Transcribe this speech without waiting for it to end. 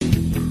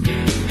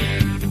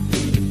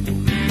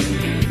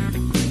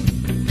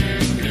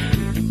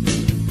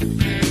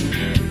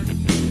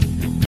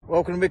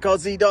Welcome to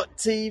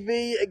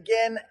McAussie.tv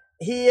again,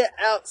 here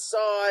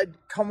outside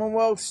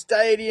Commonwealth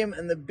Stadium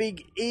and the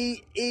big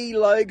EE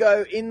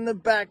logo in the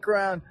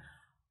background.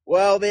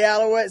 Well, the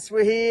Alouettes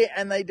were here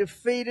and they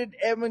defeated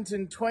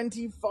Edmonton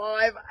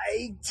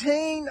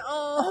 25-18.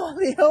 Oh,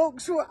 the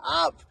Elks were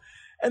up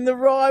and the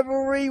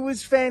rivalry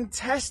was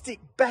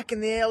fantastic back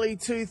in the early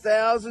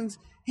 2000s.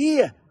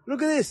 Here,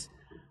 look at this.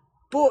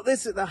 Bought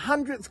this at the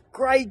 100th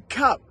Grey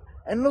Cup.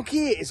 And look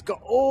here, it's got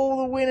all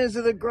the winners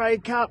of the Grey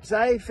Cups,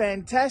 eh?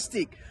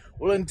 Fantastic.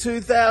 Well, in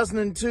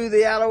 2002,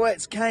 the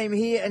Alouettes came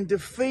here and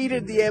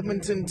defeated the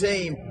Edmonton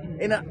team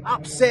in an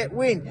upset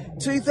win.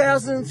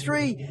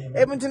 2003,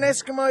 Edmonton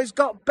Eskimos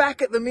got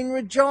back at them in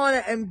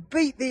Regina and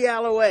beat the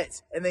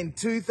Alouettes. And then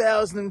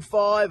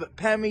 2005 at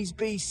Pammy's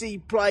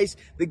BC Place,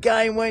 the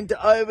game went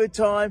to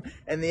overtime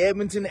and the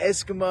Edmonton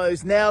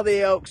Eskimos, now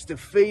the Elks,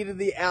 defeated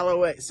the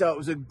Alouettes. So it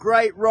was a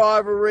great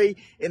rivalry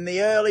in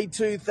the early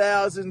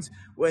 2000s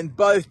when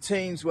both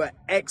teams were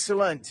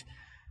excellent.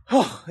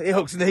 Oh, the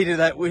Elks needed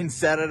that win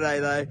Saturday,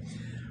 though.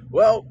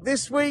 Well,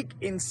 this week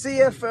in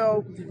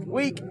CFL,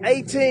 Week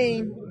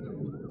 18,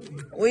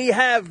 we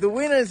have the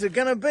winners are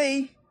going to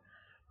be,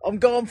 I'm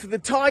going for the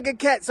Tiger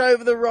Cats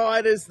over the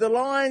Riders, the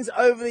Lions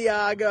over the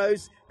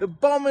Argos, the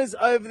Bombers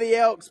over the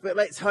Elks, but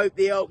let's hope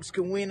the Elks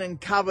can win and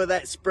cover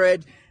that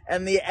spread,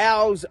 and the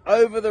Owls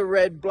over the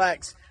Red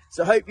Blacks.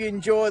 So hope you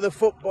enjoy the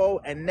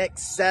football, and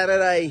next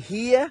Saturday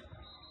here,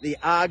 the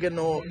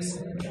Argonauts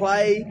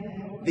play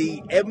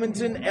the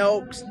Edmonton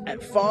Elks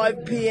at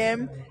 5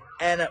 p.m.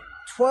 and at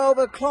 12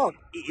 o'clock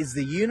it is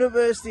the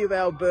University of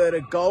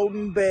Alberta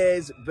Golden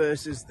Bears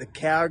versus the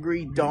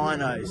Calgary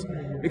Dinos.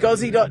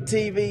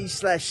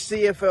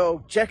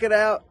 McAussie.tv/CFL. Check it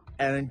out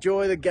and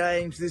enjoy the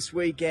games this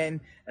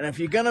weekend. And if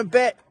you're going to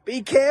bet,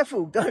 be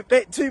careful. Don't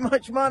bet too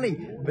much money.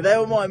 But they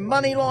were my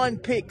money line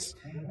picks.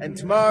 And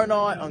tomorrow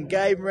night on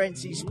Gabe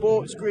Renzi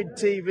SportsGrid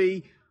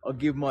TV, I'll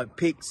give my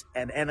picks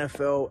and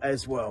NFL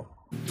as well.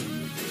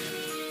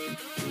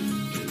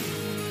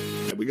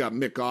 We got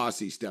Mick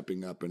Aussie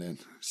stepping up and then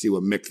see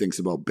what Mick thinks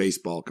about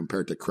baseball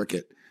compared to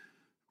cricket.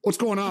 What's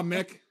going on,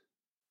 Mick?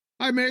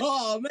 Hi, Mick.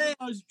 Oh, man,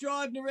 I was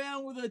driving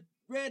around with a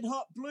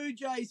red-hot Blue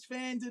Jays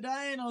fan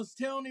today, and I was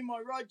telling him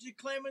my Roger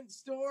Clemens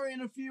story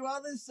and a few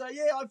others. So,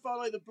 yeah, I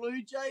follow the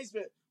Blue Jays,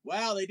 but,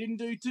 wow, they didn't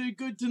do too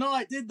good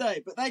tonight, did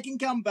they? But they can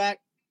come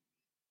back.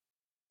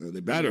 Well, they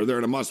better. They're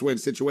in a must-win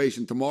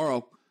situation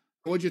tomorrow.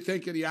 What'd you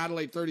think of the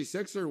Adelaide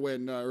 36er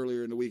win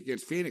earlier in the week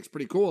against Phoenix?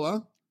 Pretty cool,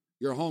 huh?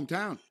 Your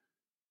hometown.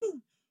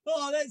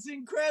 Oh, that's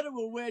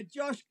incredible, where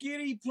Josh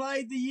Giddey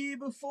played the year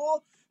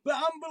before. But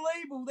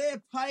unbelievable,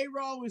 their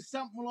payroll was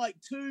something like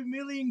 $2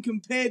 million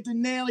compared to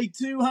nearly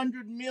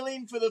 $200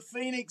 million for the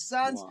Phoenix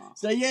Suns. Wow.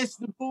 So, yes,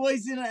 the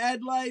boys in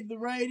Adelaide, the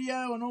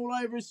radio, and all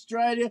over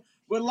Australia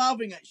were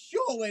loving it.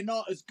 Sure, we're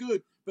not as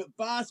good, but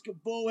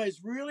basketball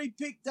has really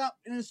picked up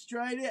in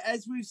Australia,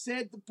 as we've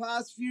said the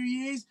past few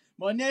years.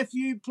 My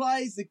nephew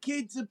plays, the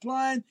kids are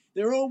playing.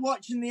 They're all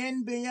watching the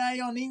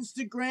NBA on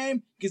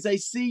Instagram because they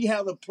see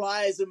how the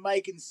players are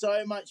making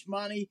so much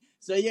money.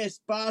 So, yes,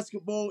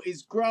 basketball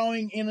is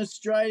growing in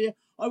Australia.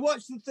 I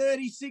watched the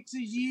 36ers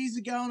years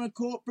ago on a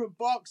corporate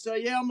box, so,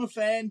 yeah, I'm a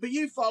fan. But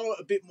you follow it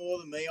a bit more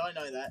than me. I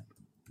know that.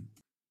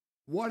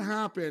 What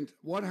happened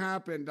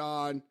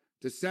on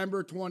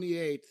December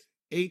 28th,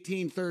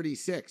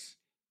 1836?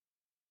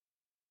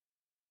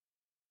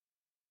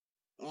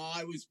 Oh,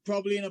 I was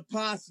probably in a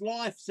past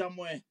life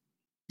somewhere.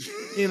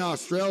 In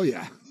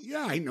Australia.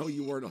 Yeah, I know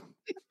you weren't.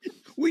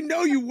 We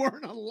know you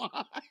weren't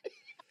alive.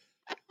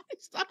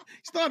 He's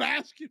not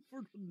asking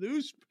for the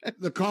newspaper.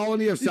 The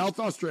colony of South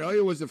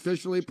Australia was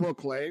officially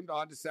proclaimed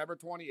on December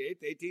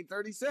 28th,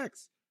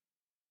 1836.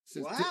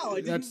 Wow,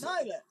 I didn't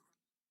know that.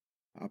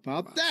 How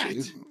about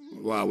that?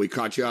 Wow, we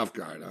caught you off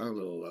guard.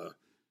 Huh?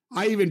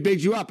 I even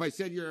bigged you up. I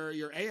said your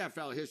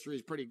AFL history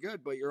is pretty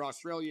good, but your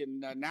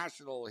Australian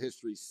national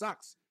history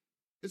sucks.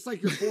 It's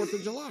like your 4th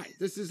of July.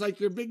 This is like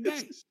your big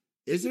day,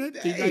 isn't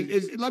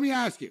it? Let me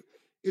ask you,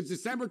 is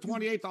December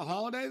 28th a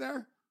holiday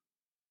there?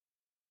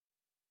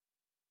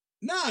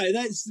 No,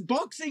 that's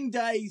Boxing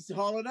Day's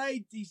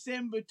holiday,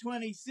 December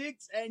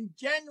 26th, and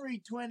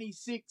January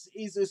 26th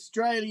is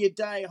Australia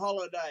Day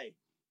holiday.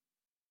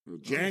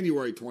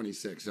 January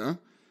 26th, huh?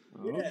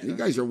 Yeah. You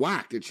guys are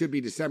whacked. It should be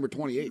December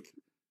 28th.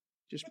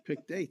 Just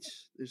pick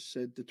dates. This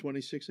said the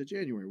 26th of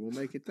January. We'll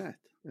make it that.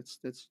 That's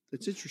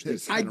interesting.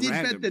 I did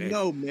bet the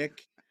no,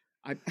 Mick.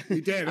 You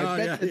did.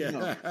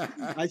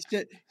 I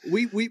said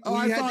we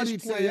I had thought this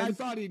he'd plan. say. I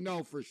thought he'd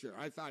know for sure.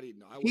 I thought he'd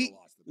know. I would have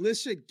lost it.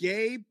 Listen,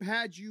 Gabe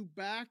had you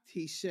backed.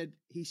 He said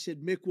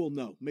Mick will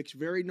know. Mick's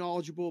very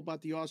knowledgeable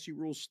about the Aussie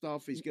rules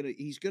stuff. He's gonna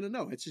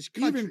know. It's his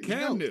country. Even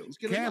Cam knew.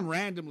 Cam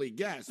randomly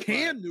guessed.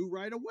 Cam knew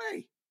right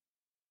away.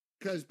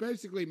 Because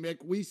basically,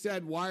 Mick, we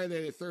said, why are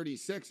they the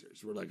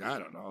 36ers? We're like, I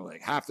don't know,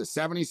 like half the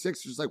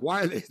 76ers. Like,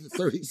 why are they the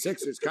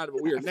 36ers? Kind of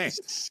a weird name.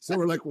 So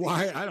we're like,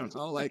 why? I don't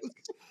know. Like,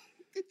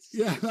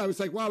 yeah, I was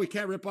like, wow, we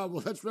can't rip off.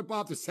 Well, let's rip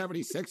off the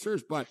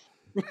 76ers, but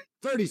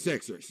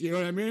 36ers. You know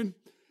what I mean?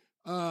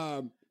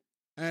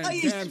 And I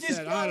used Cam to just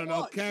said, go I don't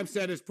know. watch. Cam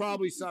said it's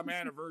probably some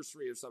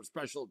anniversary of some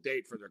special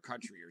date for their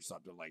country or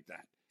something like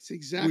that. It's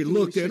exactly We what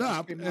looked he it said, just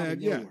up, came out of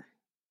and yeah. nowhere.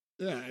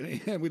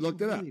 Yeah, and we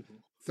looked it up.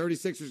 Unbelievable.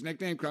 36ers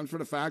nickname comes from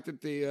the fact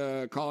that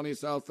the colony of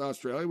South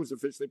Australia was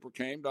officially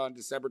proclaimed on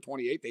December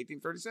 28th,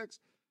 1836.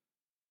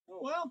 Oh,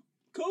 well,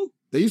 cool.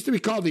 They used to be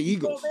called the You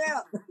Eagles. caught me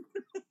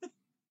out.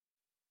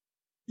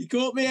 You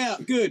caught me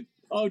out. Good.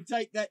 I'll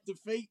take that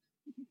defeat.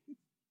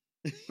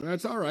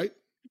 That's all right.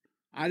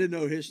 I didn't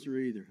know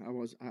history either.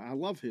 I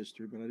love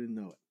history, but I didn't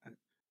know it.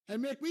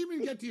 And Mick, we didn't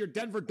even get to your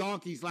Denver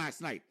Donkeys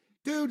last night.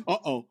 Dude,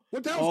 Uh-oh.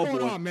 what the hell's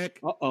going on, Mick?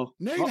 Uh-oh.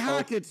 Nate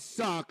Hackett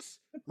sucks.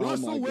 Oh,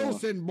 Russell my God.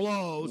 Wilson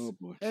blows. Oh,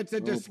 boy. It's a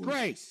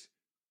disgrace.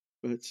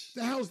 It's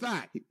The hell's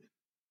that?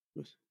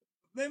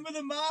 Remember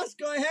the mask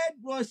I had?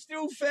 Well, I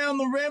still found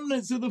the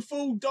remnants of the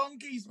full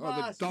donkey's Oh,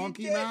 mask. the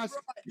donkey You're dead mask?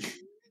 Right.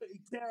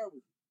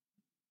 Terrible.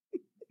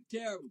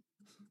 Terrible.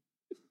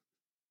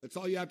 That's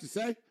all you have to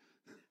say?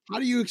 How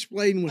do you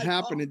explain what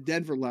happened oh. in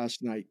Denver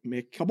last night,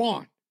 Mick? Come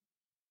on.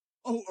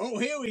 Oh,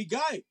 here we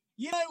go.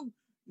 You know,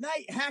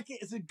 Nate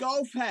Hackett is a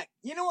golf hack.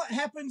 You know what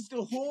happens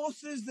to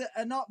horses that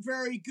are not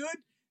very good?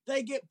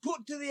 They get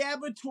put to the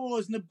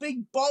abattoirs and the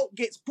big bolt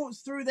gets put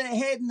through their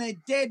head and they're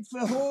dead for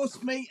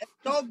horse meat and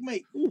dog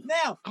meat.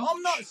 Now,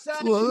 I'm not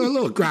saying... A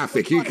little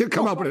graphic. You could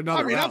come up with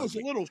another that analogy. was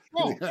a little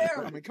strong.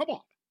 I mean, come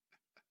on.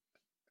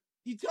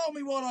 You told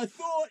me what I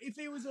thought. If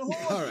he was a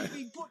horse, All right.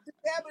 he'd be put to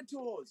the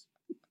abattoirs.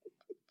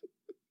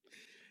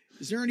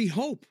 Is there any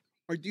hope?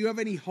 Or do you have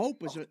any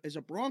hope as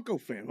a Bronco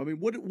fan? I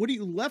mean, what are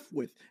you left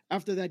with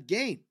after that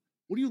game?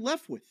 What are you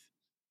left with?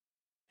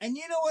 And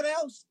you know what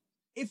else?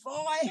 If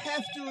I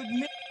have to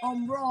admit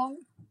I'm wrong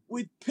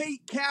with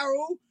Pete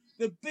Carroll,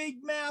 the big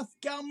mouth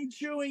gum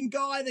chewing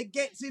guy that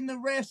gets in the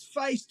ref's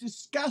face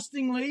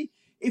disgustingly,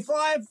 if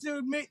I have to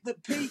admit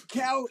that Pete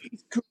Carroll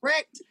is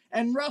correct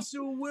and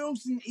Russell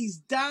Wilson is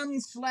done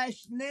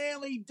 /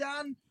 nearly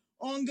done,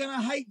 I'm going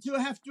to hate to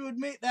have to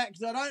admit that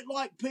because I don't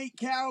like Pete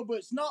Carroll, but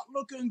it's not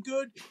looking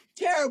good.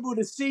 Terrible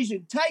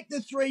decision. Take the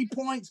 3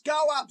 points,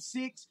 go up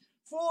 6,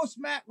 force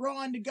Matt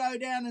Ryan to go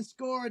down and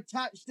score a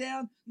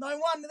touchdown. No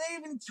wonder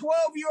even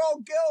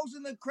 12-year-old girls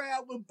in the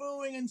crowd were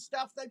booing and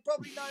stuff. They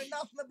probably know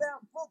nothing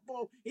about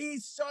football. He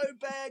is so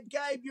bad.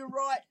 Gabe, you're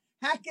right.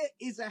 Hackett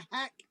is a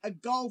hack, a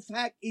golf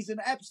hack. He's an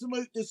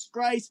absolute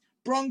disgrace.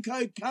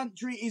 Bronco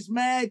country is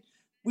mad.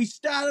 We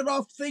started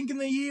off thinking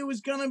the year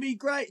was going to be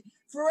great.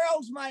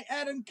 Pharrell's mate,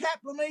 Adam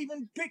Kaplan,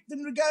 even picked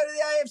him to go to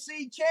the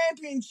AFC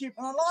Championship.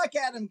 And I like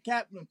Adam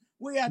Kaplan.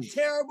 We are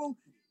terrible.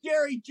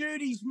 Jerry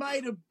Judy's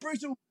made of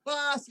brittle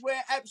glass.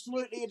 We're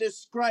absolutely a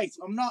disgrace.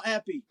 I'm not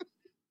happy.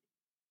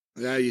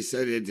 Yeah, you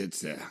said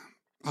it.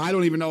 I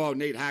don't even know how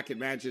Nate Hackett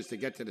manages to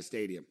get to the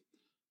stadium.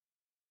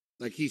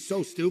 Like, he's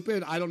so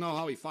stupid. I don't know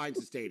how he finds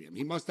the stadium.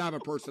 He must have a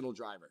personal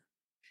driver.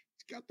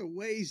 He's got the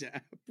Waze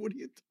app. What are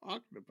you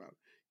talking about?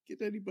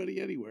 Get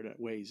anybody anywhere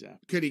that Waze app.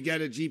 Could he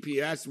get a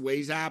GPS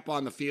Waze app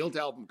on the field to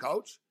help him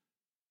coach?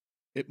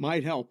 It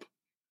might help.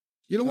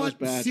 You know That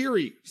what? was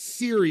bad.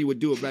 Siri would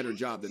do a better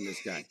job than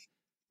this guy.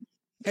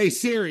 Hey,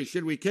 Siri,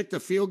 should we kick the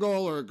field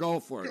goal or go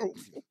for it?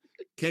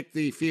 Kick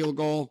the field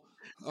goal.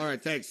 All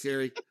right, thanks,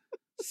 Siri.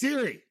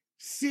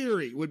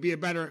 Siri would be a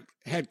better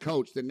head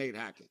coach than Nate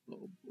Hackett.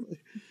 Oh, boy.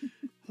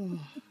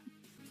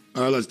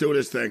 All right, let's do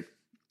this thing.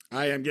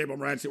 I am Gabe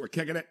Morency. We're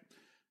kicking it.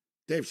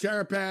 Dave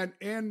Sharapan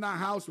in the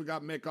house. We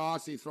got Mick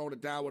Aussie throwing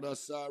it down with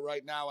us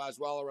right now as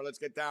well. All right, let's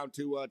get down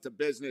to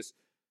business.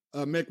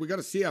 Mick, we got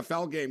a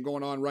CFL game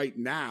going on right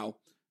now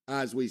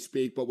as we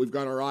speak, but we've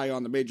got our eye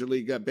on the Major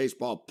League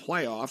Baseball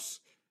playoffs.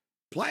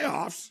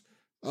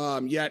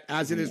 Yet,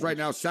 as it is right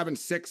now,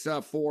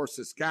 7-6 for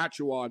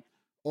Saskatchewan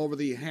over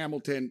the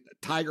Hamilton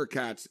Tiger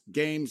Cats.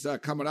 Games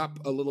coming up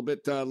a little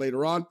bit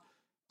later on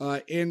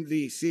in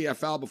the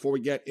CFL before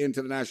we get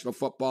into the National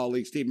Football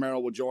League. Steve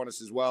Merrill will join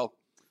us as well.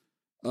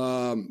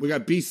 We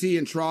got BC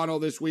and Toronto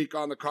this week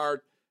on the card,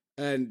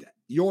 and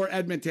your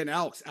Edmonton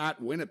Elks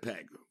at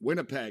Winnipeg.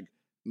 Winnipeg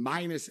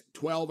minus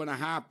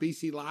 12.5.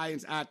 BC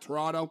Lions at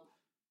Toronto.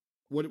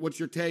 What's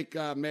your take,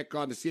 Mick,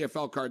 on the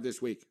CFL card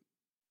this week?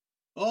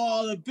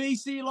 Oh, the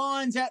BC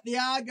Lions at the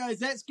Argos.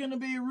 That's going to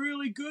be a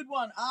really good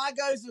one.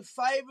 Argos are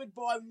favoured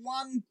by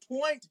 1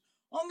 point.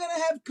 I'm going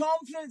to have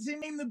confidence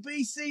in him. The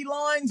BC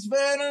Lions,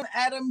 Vernon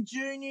Adam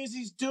Juniors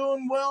is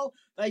doing well.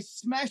 They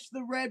smashed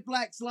the Red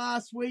Blacks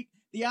last week.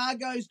 The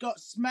Argos got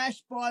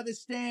smashed by the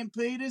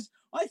Stampeders.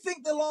 I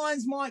think the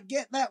Lions might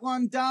get that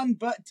one done,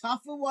 but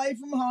tough away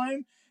from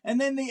home. And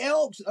then the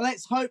Elks,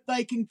 let's hope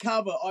they can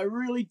cover. I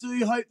really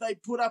do hope they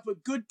put up a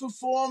good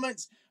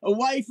performance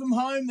away from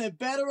home. They're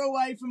better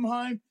away from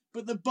home,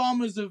 but the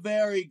Bombers are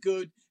very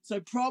good. So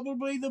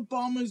probably the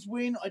Bombers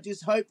win. I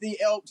just hope the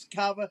Elks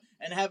cover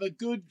and have a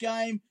good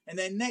game. And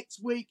then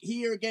next week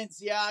here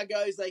against the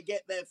Argos, they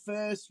get their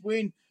first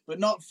win, but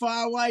not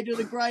far away to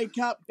the Grey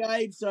Cup,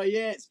 Gabe. So,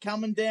 yeah, it's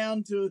coming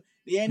down to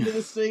the end of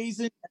the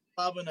season.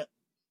 Loving it.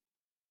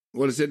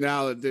 What is it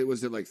now?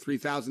 Was it like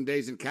 3,000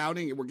 days and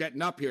counting? We're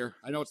getting up here.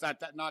 I know it's not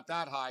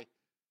that high.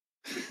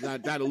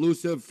 That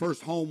elusive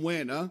first home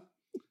win, huh?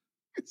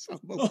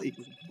 It's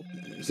unbelievable.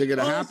 Is it going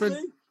to happen?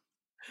 Honestly,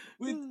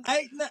 with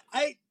eight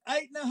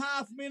and a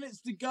half minutes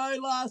to go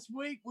last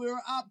week, we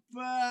were up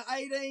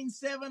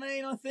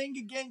 18-17, I think,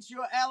 against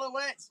your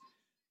Alouettes.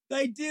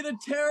 They did a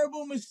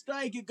terrible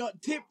mistake. It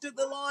got tipped at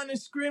the line of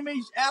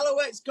scrimmage.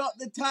 Alouettes got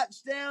the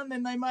touchdown.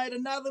 Then they made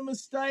another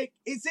mistake.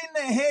 It's in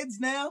their heads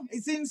now.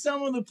 It's in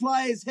some of the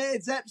players'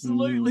 heads,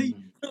 absolutely.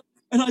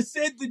 And I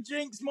said the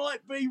jinx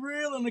might be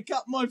real, and a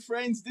couple of my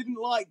friends didn't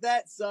like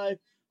that. So,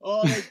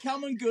 they're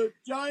coming good.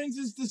 Jones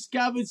has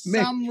discovered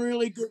some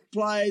really good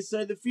players,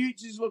 so the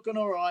future's looking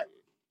all right.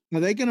 Are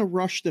they going to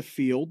rush the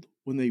field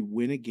when they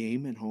win a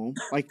game at home?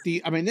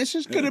 This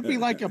is going to be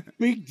like a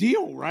big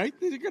deal, right?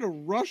 They're going to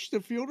rush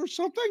the field or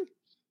something?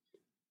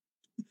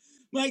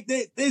 Mate,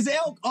 there's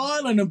Elk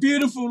Island, a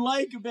beautiful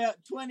lake about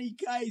 20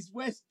 k's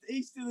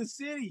east of the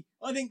city.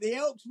 I think the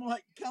Elks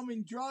might come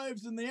in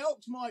droves, and the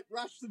Elks might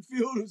rush the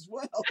field as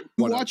well.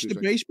 You watch the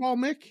baseball,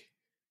 Mick?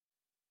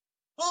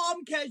 Oh,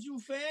 I'm a casual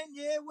fan,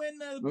 yeah. When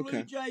the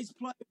Blue Jays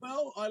play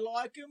well, I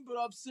like them, but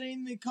I've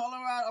seen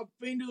I've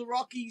been to the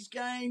Rockies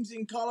games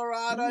in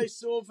Colorado,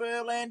 saw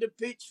Verlander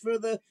pitch for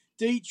the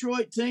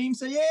Detroit team.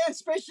 So, yeah,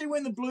 especially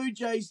when the Blue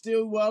Jays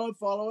do well, I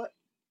follow it.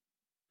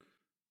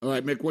 All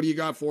right, Mick, what do you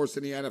got for us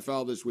in the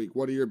NFL this week?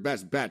 What are your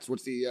best bets?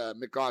 What's the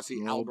Mick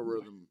Aussie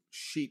algorithm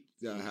sheet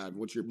have?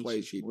 What's your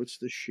play sheet? What's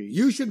the sheet?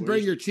 You should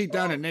bring your sheet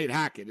down to Nate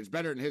Hackett. It's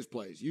better than his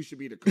plays. You should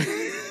be the coach.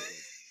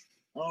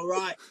 All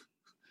right.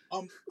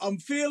 I'm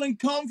feeling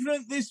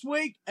confident this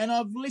week, and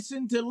I've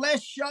listened to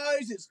less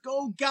shows. It's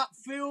called gut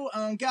feel,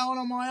 and I'm going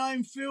on my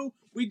own feel.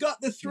 We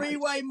got the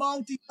three-way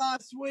multi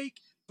last week,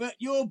 but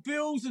your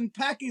Bills and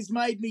Packers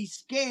made me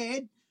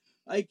scared.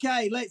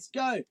 Okay, let's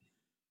go.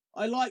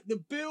 I like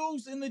the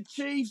Bills and the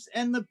Chiefs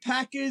and the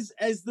Packers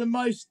as the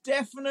most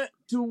definite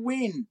to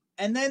win.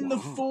 And then the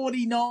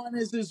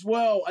 49ers as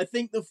well. I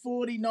think the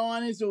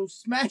 49ers will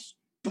smash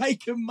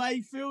Baker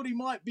Mayfield. He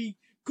might be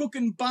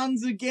cooking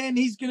buns again.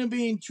 He's going to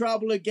be in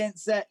trouble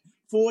against that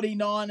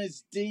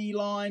 49ers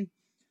D-line.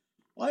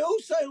 I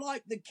also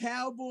like the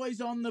Cowboys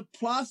on the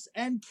plus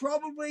and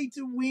probably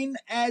to win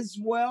as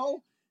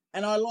well.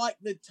 And I like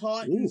the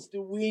Titans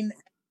to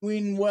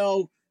win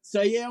well.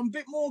 So, yeah, I'm a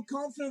bit more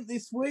confident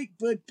this week,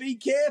 but be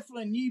careful.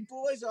 And you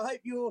boys, I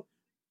hope your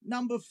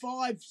number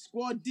 5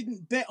 squad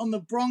didn't bet on the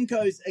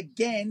Broncos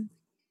again.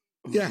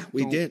 Yeah,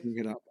 we did. Bring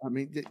it up. I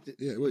mean,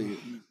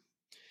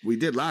 we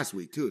did last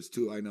week, too. It's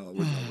 2. I know.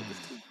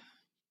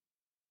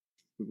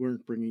 We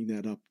weren't bringing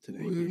that up today.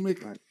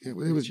 It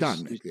was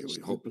done. We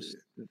hope we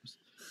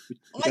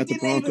got the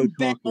Bronco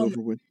talk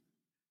over with.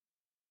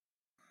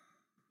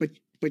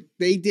 But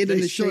they did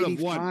in the Shady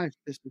Five.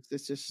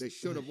 They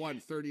should have won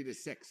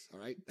 30-6.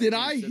 All right. Did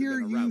I hear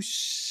you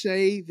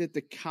say that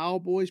the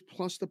Cowboys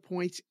plus the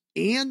points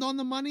and on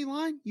the money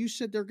line? You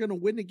said they're going to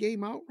win the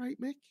game outright,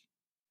 Mick?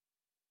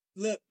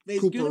 Look,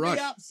 there's going to be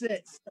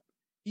upsets.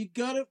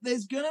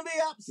 There's going to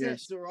be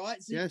upsets, all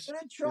right? So you're going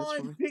to try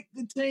and pick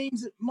the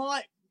teams that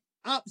might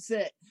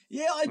upset.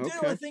 Yeah, I do.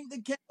 I think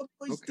the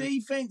Cowboys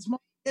defense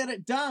might get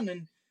it done,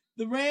 and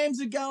the Rams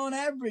are going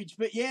average.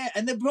 But yeah,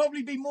 and there'll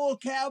probably be more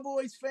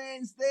Cowboys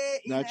fans there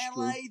in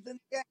LA than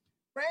the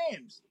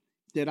Rams.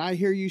 Did I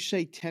hear you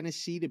say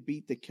Tennessee to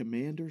beat the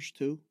Commanders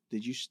too?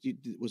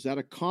 Was that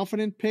a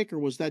confident pick or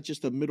was that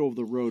just a middle of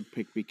the road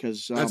pick?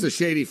 Because that's a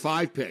shady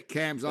 5 pick.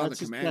 Cam's on the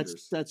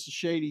Commanders. That's a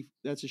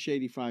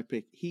shady 5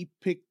 pick. He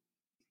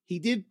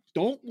did.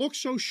 Don't look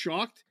so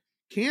shocked.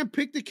 Cam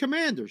picked the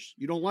Commanders.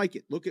 You don't like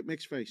it. Look at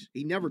Mick's face.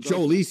 He never does.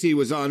 Joe Lisi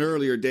was on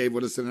earlier, Dave,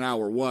 with us in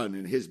hour 1,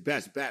 and his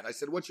best bet. I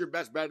said, "What's your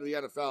best bet of the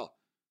NFL?"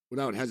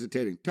 Without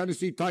hesitating,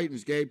 Tennessee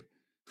Titans, Gabe.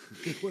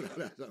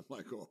 I'm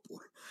like, oh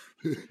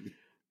boy.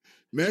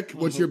 Mick,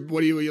 what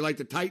do you like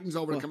the Titans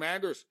over the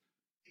Commanders?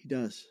 He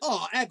does.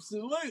 Oh,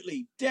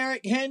 absolutely.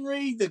 Derrick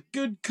Henry, the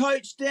good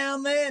coach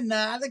down there.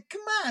 Nah, the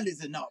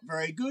Commanders are not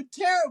very good.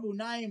 Terrible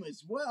name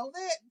as well.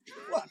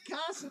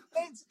 Carson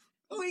Wentz?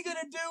 All we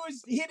got to do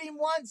is hit him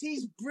once.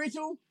 He's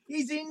brittle.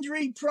 He's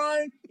injury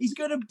prone. He's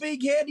got a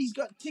big head. He's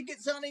got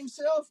tickets on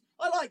himself.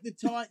 I like the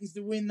Titans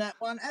to win that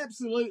one.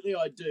 Absolutely,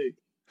 I do.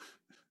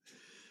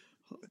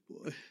 Oh,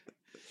 boy.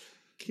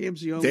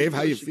 Cam's the only Dave,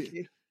 how you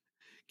feel?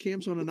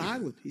 Cam's on an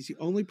island. He's the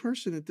only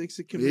person that thinks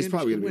the Commanders He's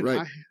probably going to be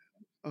right.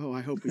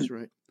 I hope he's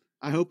right.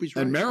 I hope he's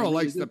right. And Merrill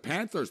likes the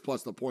Panthers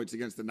plus the points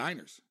against the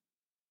Niners.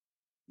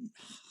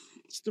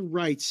 It's the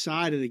right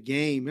side of the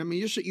game. I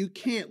mean, you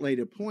can't lay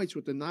the points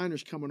with the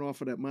Niners coming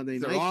off of that Monday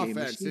night game.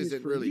 Their offense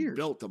isn't really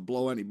built to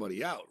blow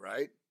anybody out,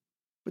 right?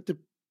 But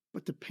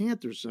the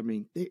Panthers, I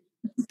mean,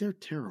 they're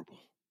terrible.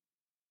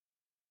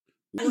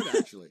 Would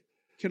actually.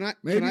 Can I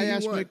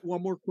ask Mick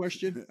one more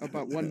question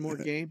about one more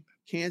game?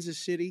 Kansas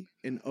City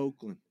and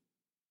Oakland.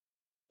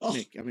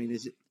 Mick, I mean,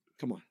 is it?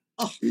 Come on.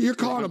 You're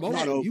calling them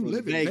Oakland. You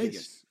live in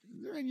Vegas.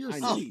 They're in your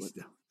city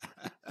still.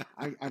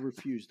 I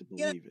refuse to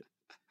believe it.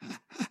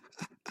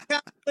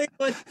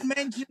 Let's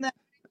mention that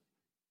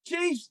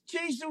Chiefs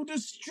will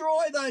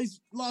destroy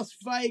those Las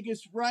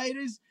Vegas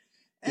Raiders,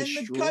 And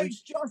the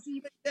coach,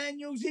 Joshy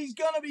McDaniels, he's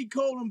going to be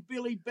calling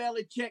Billy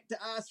Belichick to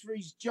ask for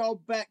his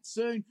job back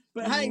soon.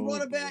 But hey,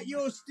 what about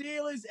your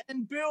Steelers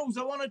and Bills?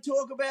 I want to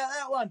talk about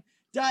that one.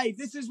 Dave,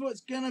 this is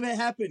what's going to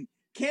happen.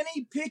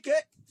 Kenny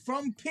Pickett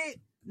from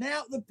Pitt,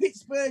 now the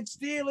Pittsburgh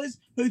Steelers,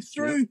 who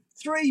threw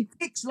 3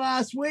 picks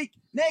last week.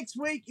 Next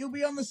week, he'll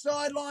be on the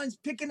sidelines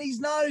picking his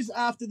nose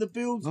after the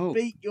Bills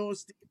beat your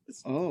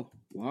Steelers. Oh,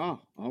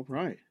 wow. All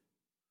right.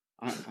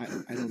 I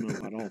don't know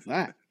about all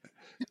that.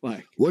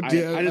 Like, what do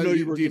I didn't know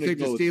you were do you going think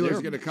to the go Steelers there.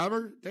 are going to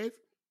cover, Dave?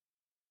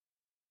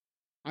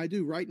 I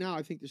do. Right now,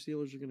 I think the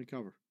Steelers are going to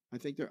cover. I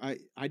think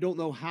I don't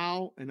know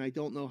how, and I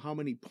don't know how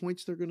many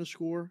points they're going to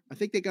score. I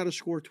think they got to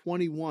score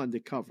 21 to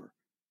cover.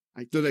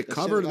 Do they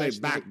cover or do they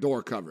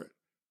backdoor cover it?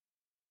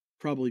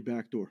 Probably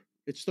backdoor.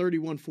 It's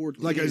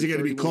 31-14. Like, is it going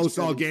to be close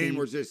all 17. game,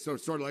 or is this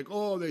sort of like,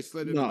 oh, they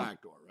slid in the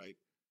backdoor, right?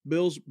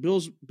 Bills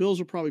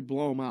will probably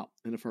blow them out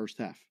in the first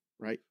half,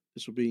 right?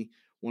 This will be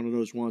one of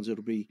those ones.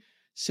 It'll be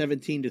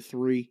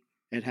 17-3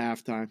 at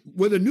halftime.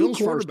 With a new Bills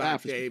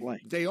quarterback, Dave,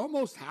 they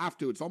almost have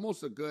to. It's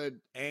almost a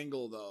good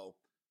angle, though,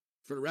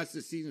 for the rest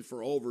of the season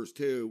for overs,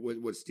 too,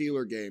 with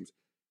Steeler games.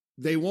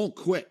 They won't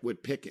quit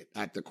with Pickett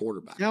at the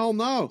quarterback. Hell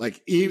no.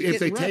 Like, even if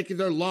they take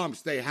their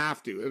lumps, they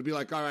have to. It'll be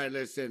like, all right,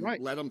 listen,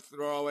 let him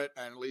throw it,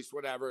 and at least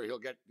whatever. He'll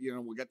get,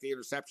 we'll get the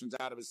interceptions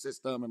out of his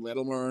system and let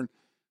him learn,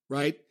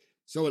 right?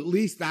 So at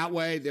least that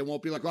way, they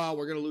won't be like, oh,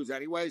 we're going to lose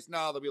anyways.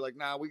 No, they'll be like,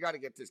 nah, we got to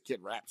get this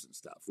kid reps and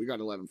stuff. We got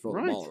to let him throw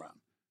the ball around.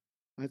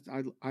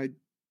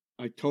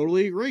 I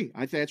totally agree.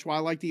 That's why I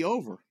like the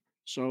over.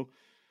 So,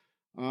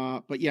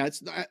 but yeah,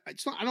 it's not.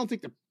 I don't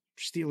think the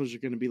Steelers are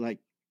going to be like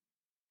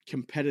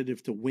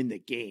competitive to win the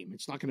game.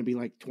 It's not going to be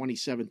like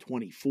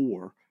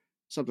 27-24,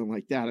 something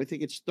like that. I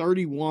think it's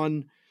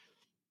 31-17,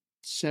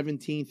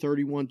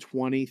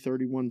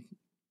 31-20,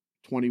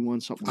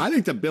 31-21, something. I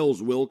think the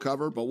Bills will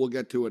cover, but we'll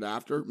get to it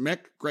after.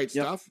 Mick, great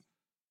stuff.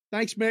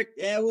 Thanks, Mick.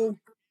 Yeah, well,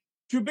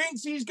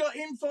 Trubinski's got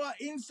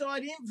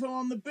inside info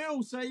on the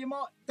Bills, so you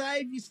might,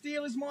 Dave, your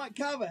Steelers might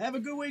cover. Have a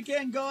good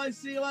weekend, guys.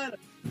 See you later.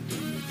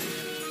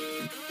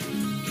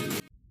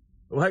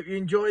 Well, hope you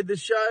enjoyed the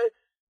show.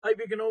 Hope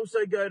you can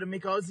also go to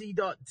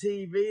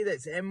mikaussie.tv,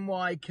 that's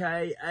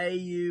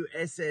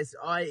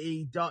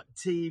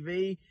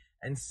MYKAUSSIE.tv,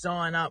 and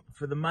sign up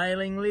for the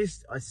mailing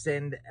list. I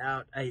send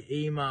out an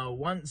email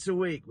once a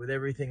week with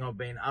everything I've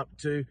been up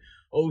to.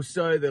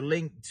 Also, the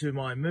link to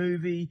my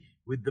movie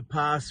with the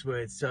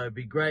password. So it'd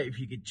be great if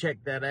you could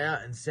check that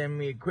out and send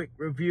me a quick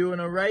review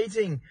and a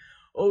rating.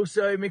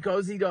 Also,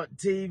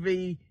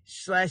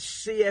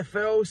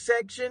 mikaussie.tv/CFL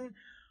section.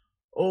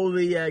 All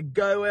the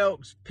Go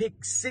Elks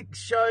Pick 6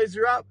 shows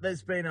are up.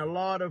 There's been a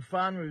lot of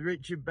fun with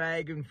Richard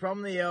Bagan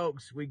from the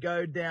Elks. We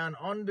go down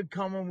onto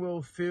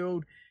Commonwealth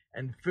Field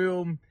and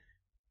film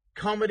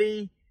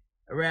comedy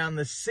around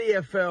the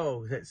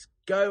CFL. That's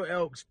Go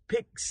Elks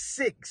Pick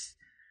 6.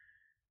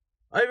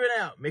 Over and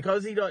out,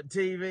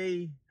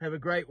 mikaussie.tv. Have a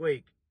great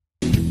week.